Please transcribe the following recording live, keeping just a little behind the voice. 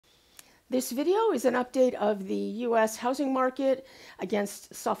This video is an update of the U.S. housing market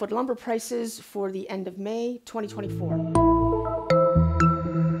against softwood lumber prices for the end of May 2024.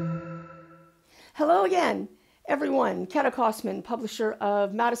 Hello again, everyone. Keta Kosman, publisher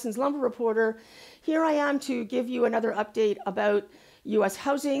of Madison's Lumber Reporter. Here I am to give you another update about U.S.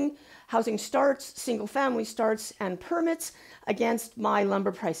 housing starts, single-family starts, and permits against my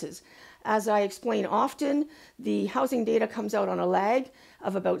lumber prices. As I explain often, the housing data comes out on a lag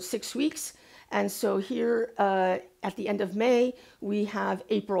of about 6 weeks. And so here at the end of May, we have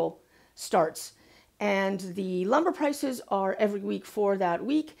April starts. And the lumber prices are every week for that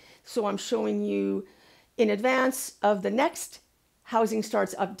week. So I'm showing you in advance of the next housing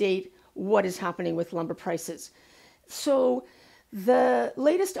starts update what is happening with lumber prices. So the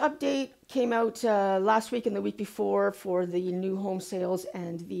latest update came out last week and the week before for the new home sales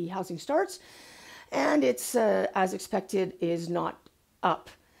and the housing starts. And it's, as expected, is not up.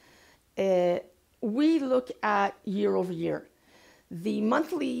 We look at year over year. The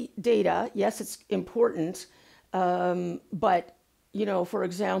monthly data, yes, it's important, but, you know, for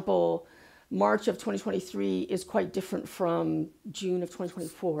example, March of 2023 is quite different from June of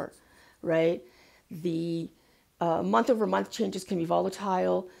 2024, right? The month-over-month changes can be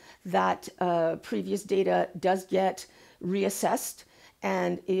volatile. That previous data does get reassessed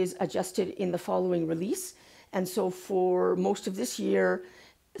and is adjusted in the following release. And so for most of this year,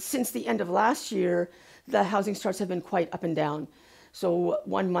 since the end of last year, the housing starts have been quite up and down. So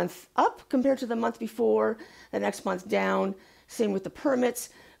 1 month up compared to the month before, the next month down, same with the permits.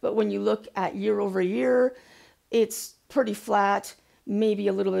 But when you look at year over year, it's pretty flat, maybe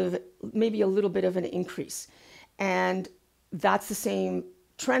a little bit of an increase. And that's the same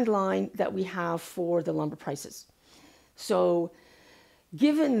trend line that we have for the lumber prices. So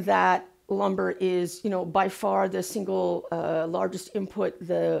given that lumber is, you know, by far the single largest input,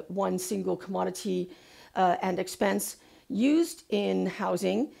 the one single commodity and expense used in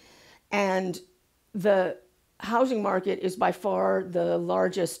housing, and the housing market is by far the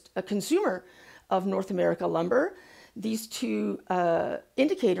largest consumer of North America lumber, these two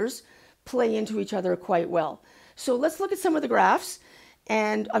indicators play into each other quite well. So let's look at some of the graphs,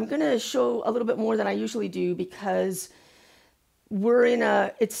 and I'm going to show a little bit more than I usually do because we're in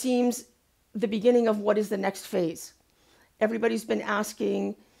it seems, the beginning of what is the next phase. Everybody's been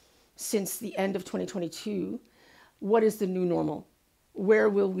asking since the end of 2022, what is the new normal? Where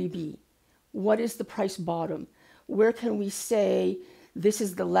will we be? What is the price bottom? Where can we say this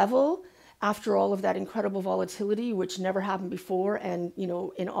is the level after all of that incredible volatility, which never happened before and, you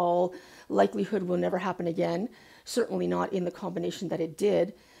know, in all likelihood will never happen again, certainly not in the combination that it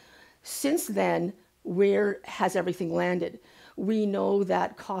did. Since then, where has everything landed? We know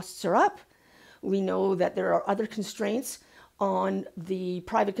that costs are up. We know that there are other constraints on the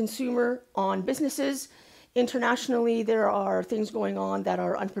private consumer, on businesses. Internationally, there are things going on that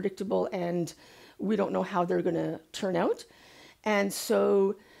are unpredictable and we don't know how they're going to turn out. And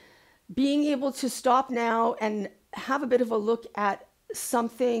so being able to stop now and have a bit of a look at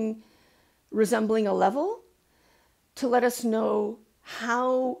something resembling a level to let us know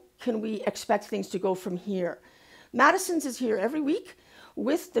how can we expect things to go from here. Madison's is here every week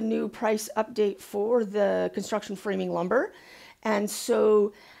with the new price update for the construction framing lumber. And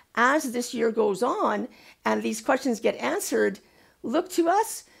so as this year goes on and these questions get answered, look to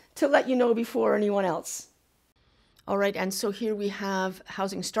us to let you know before anyone else. All right, and so here we have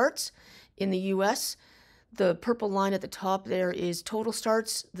housing starts in the U.S. The purple line at the top there is total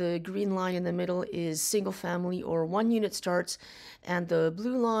starts. The green line in the middle is single family or 1 unit starts. And the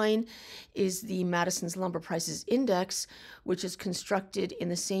blue line is the Madison's Lumber Prices Index, which is constructed in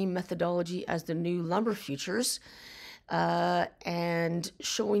the same methodology as the new lumber futures. And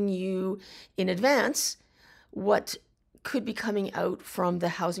showing you in advance what could be coming out from the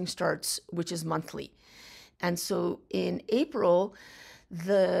housing starts, which is monthly. And so in April,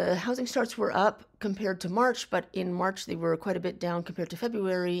 the housing starts were up compared to March, but in March they were quite a bit down compared to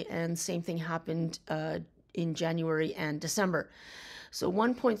February, and same thing happened in January and December. So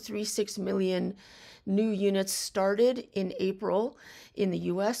 1.36 million new units started in April in the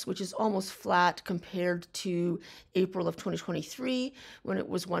US, which is almost flat compared to April of 2023 when it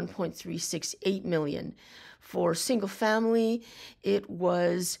was 1.368 million. For single family, it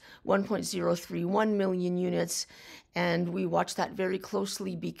was 1.031 million units, and we watch that very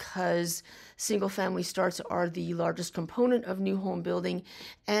closely because single family starts are the largest component of new home building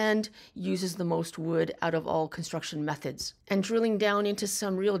and uses the most wood out of all construction methods. And drilling down into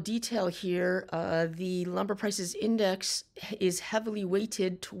some real detail here, the lumber prices index is heavily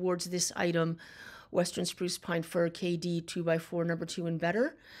weighted towards this item, Western spruce pine fir KD 2x4 number 2 and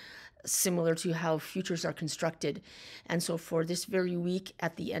better. similar to how futures are constructed. And so for this very week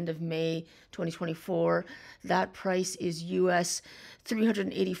at the end of May 2024, that price is US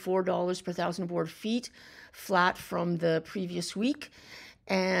 $384 per thousand board feet, flat from the previous week,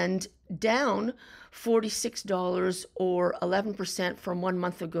 and down $46 or 11% from 1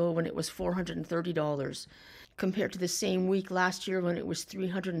 month ago when it was $430. Compared to the same week last year when it was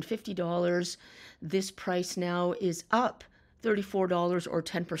 $350, this price now is up $34 or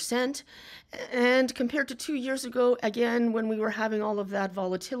 10%. And compared to 2 years ago, again, when we were having all of that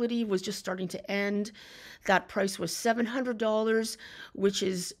volatility was just starting to end, that price was $700, which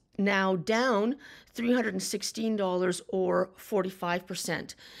is now down $316 or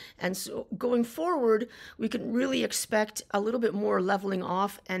 45%. And so going forward, we can really expect a little bit more leveling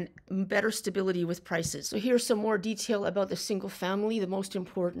off and better stability with prices. So here's some more detail about the single family, the most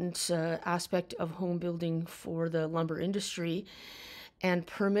important aspect of home building for the lumber industry. And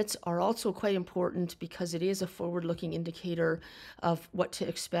permits are also quite important because it is a forward-looking indicator of what to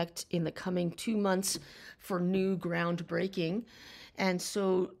expect in the coming 2 months for new ground breaking. And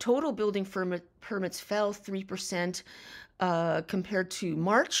so total building permits fell 3% compared to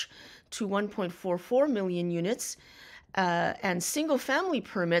March to 1.44 million units. And single-family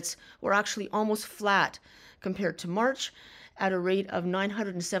permits were actually almost flat compared to March at a rate of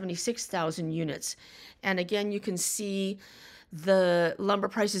 976,000 units. And again, you can see the lumber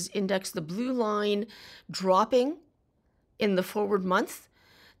prices index, the blue line, dropping in the forward month.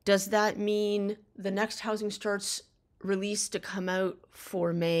 Does that mean the next housing starts release to come out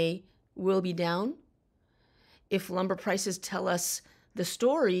for May will be down? If lumber prices tell us the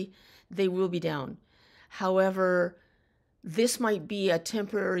story, they will be down. However, this might be a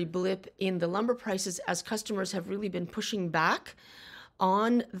temporary blip in the lumber prices as customers have really been pushing back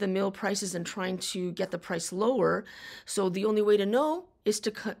on the mill prices and trying to get the price lower. So the only way to know is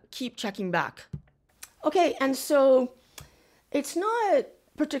to keep checking back. Okay, and so it's not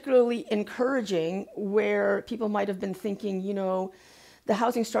particularly encouraging where people might have been thinking, you know, the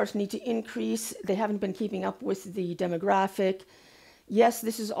housing starts need to increase. They haven't been keeping up with the demographic. Yes,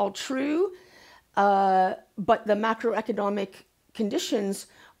 this is all true, but the macroeconomic conditions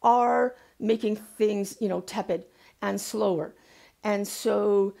are making things, you know, tepid and slower. And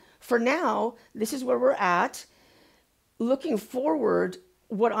so for now, this is where we're at. Looking forward,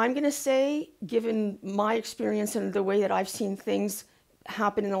 what I'm going to say, given my experience and the way that I've seen things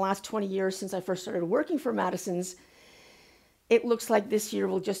happen in the last 20 years since I first started working for Madison's, it looks like this year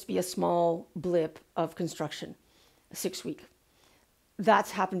will just be a small blip of construction, a 6-week.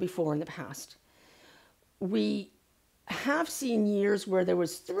 That's happened before in the past. We have seen years where there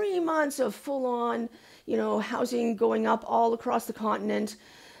was 3 months of full-on, you know, housing going up all across the continent,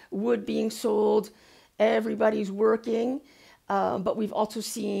 wood being sold, everybody's working. But we've also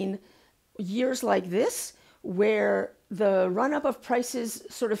seen years like this where the run-up of prices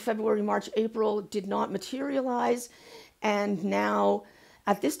sort of February, March, April did not materialize. And now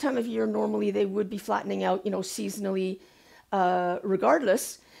at this time of year, normally they would be flattening out, you know, seasonally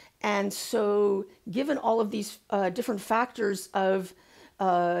regardless. And so given all of these different factors of,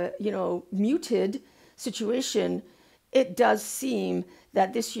 you know, muted situation, it does seem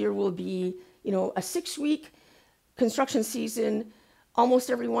that this year will be, you know, a 6-week construction season. Almost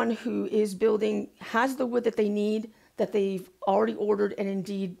everyone who is building has the wood that they need, that they've already ordered and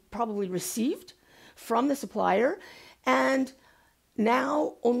indeed probably received from the supplier, and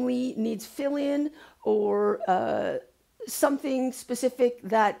now only needs fill-in or something specific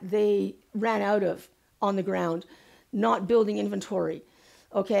that they ran out of on the ground, not building inventory.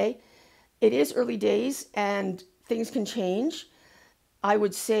 Okay, it is early days and things can change. I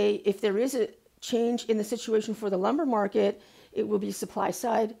would say if there is a change in the situation for the lumber market, it will be supply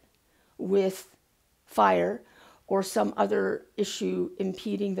side with fire or some other issue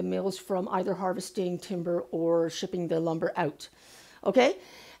impeding the mills from either harvesting timber or shipping the lumber out. Okay,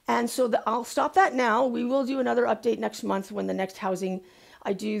 and so I'll stop that now. We will do another update next month when the next housing,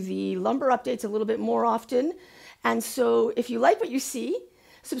 I do the lumber updates a little bit more often. And so if you like what you see,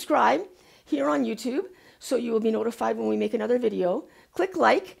 subscribe here on YouTube so you will be notified when we make another video. Click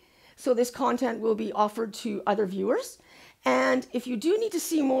like so this content will be offered to other viewers. And if you do need to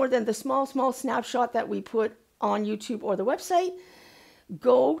see more than the small snapshot that we put on YouTube or the website,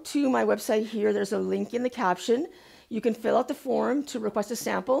 go to my website here. There's a link in the caption. You can fill out the form to request a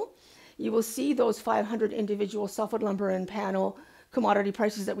sample. You will see those 500 individual softwood lumber and panel commodity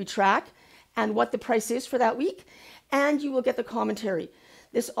prices that we track and what the price is for that week. And you will get the commentary.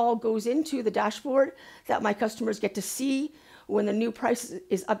 This all goes into the dashboard that my customers get to see when the new price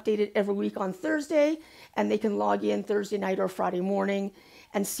is updated every week on Thursday, and they can log in Thursday night or Friday morning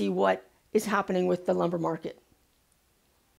and see what is happening with the lumber market.